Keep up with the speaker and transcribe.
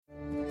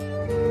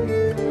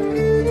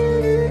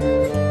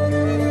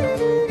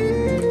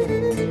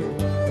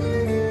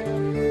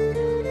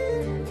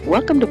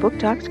welcome to Book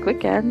Talks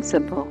Quick and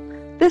Simple.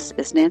 This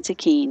is Nancy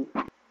Keene.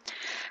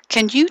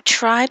 Can you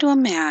try to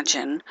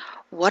imagine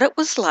what it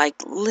was like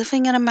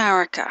living in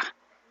America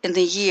in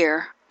the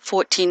year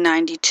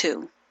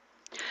 1492?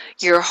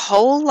 Your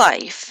whole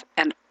life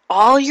and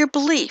all your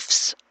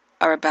beliefs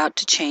are about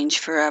to change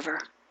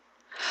forever.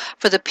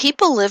 For the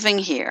people living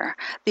here,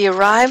 the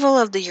arrival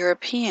of the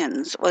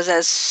Europeans was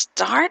as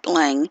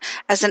startling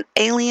as an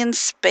alien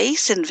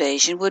space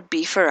invasion would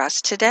be for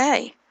us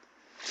today.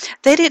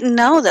 They didn't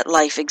know that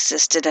life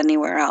existed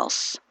anywhere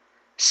else,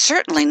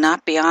 certainly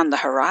not beyond the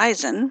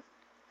horizon.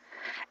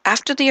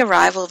 After the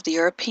arrival of the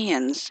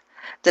Europeans,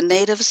 the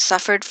natives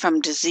suffered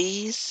from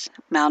disease,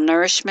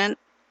 malnourishment,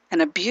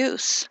 and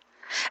abuse,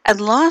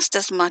 and lost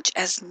as much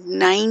as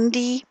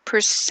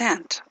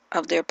 90%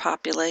 of their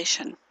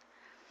population.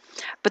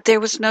 But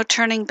there was no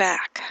turning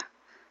back.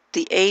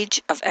 The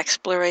age of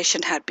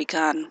exploration had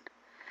begun,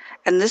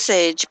 and this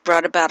age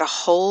brought about a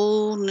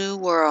whole new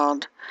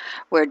world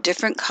where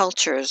different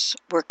cultures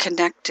were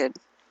connected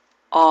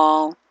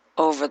all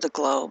over the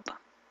globe.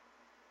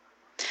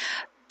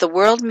 The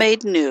World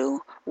Made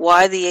New,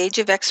 Why the Age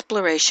of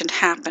Exploration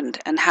Happened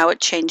and How It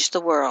Changed the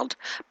World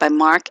by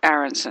Marc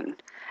Aronson,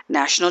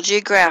 National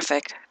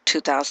Geographic,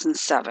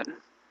 2007.